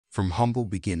From humble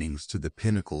beginnings to the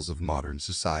pinnacles of modern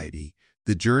society,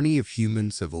 the journey of human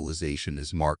civilization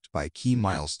is marked by key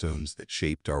milestones that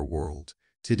shaped our world.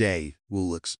 Today,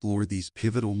 we'll explore these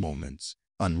pivotal moments,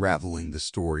 unraveling the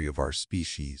story of our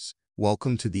species.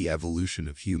 Welcome to the evolution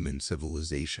of human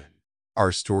civilization.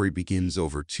 Our story begins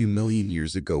over 2 million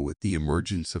years ago with the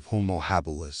emergence of Homo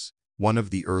habilis, one of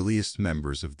the earliest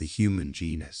members of the human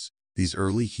genus. These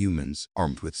early humans,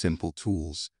 armed with simple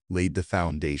tools, laid the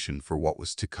foundation for what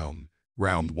was to come.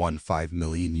 Round 1.5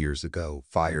 million years ago,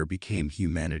 fire became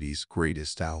humanity's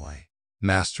greatest ally.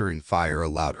 Mastering fire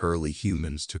allowed early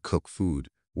humans to cook food,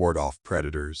 ward off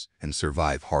predators, and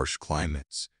survive harsh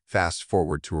climates. Fast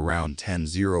forward to around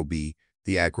 10,000 B,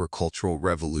 the agricultural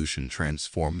revolution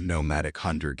transformed nomadic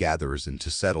hunter-gatherers into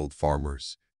settled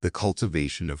farmers. The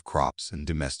cultivation of crops and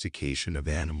domestication of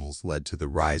animals led to the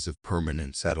rise of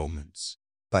permanent settlements.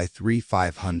 By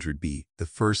 3500 B, the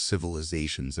first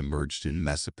civilizations emerged in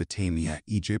Mesopotamia,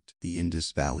 Egypt, the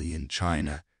Indus Valley, and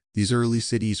China. These early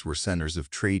cities were centers of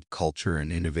trade, culture,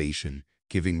 and innovation,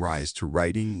 giving rise to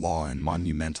writing, law, and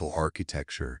monumental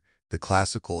architecture. The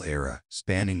classical era,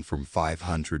 spanning from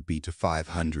 500 B to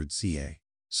 500 CA,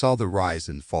 saw the rise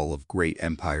and fall of great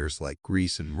empires like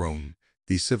Greece and Rome.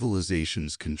 These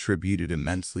civilizations contributed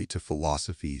immensely to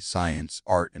philosophy, science,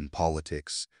 art, and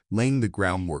politics, laying the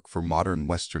groundwork for modern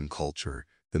Western culture.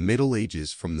 The Middle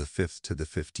Ages, from the 5th to the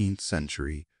 15th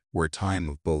century, were a time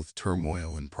of both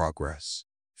turmoil and progress.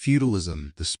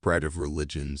 Feudalism, the spread of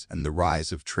religions, and the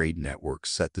rise of trade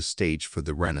networks set the stage for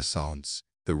the Renaissance.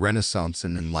 The Renaissance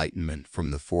and Enlightenment,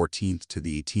 from the 14th to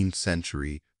the 18th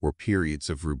century, were periods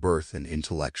of rebirth and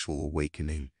intellectual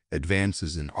awakening.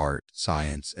 Advances in art,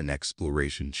 science, and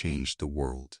exploration changed the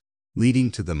world. Leading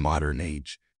to the modern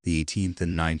age, the 18th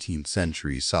and 19th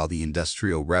centuries saw the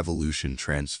Industrial Revolution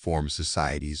transform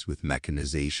societies with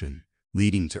mechanization,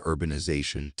 leading to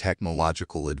urbanization,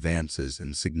 technological advances,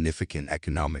 and significant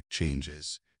economic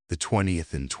changes. The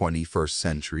 20th and 21st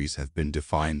centuries have been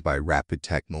defined by rapid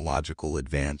technological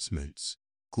advancements,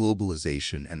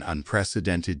 globalization, and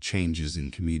unprecedented changes in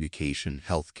communication,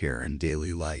 healthcare, and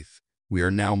daily life. We are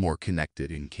now more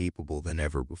connected and capable than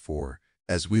ever before.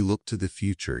 As we look to the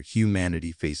future,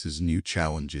 humanity faces new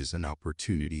challenges and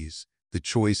opportunities. The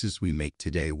choices we make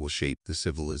today will shape the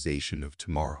civilization of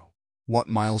tomorrow. What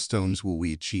milestones will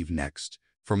we achieve next?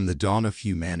 From the dawn of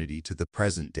humanity to the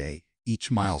present day,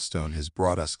 each milestone has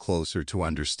brought us closer to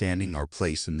understanding our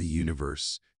place in the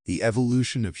universe. The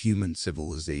evolution of human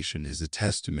civilization is a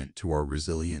testament to our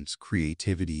resilience,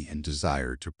 creativity, and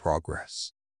desire to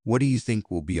progress. What do you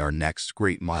think will be our next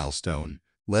great milestone?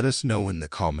 Let us know in the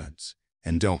comments.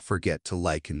 And don't forget to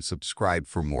like and subscribe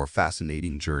for more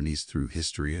fascinating journeys through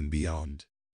history and beyond.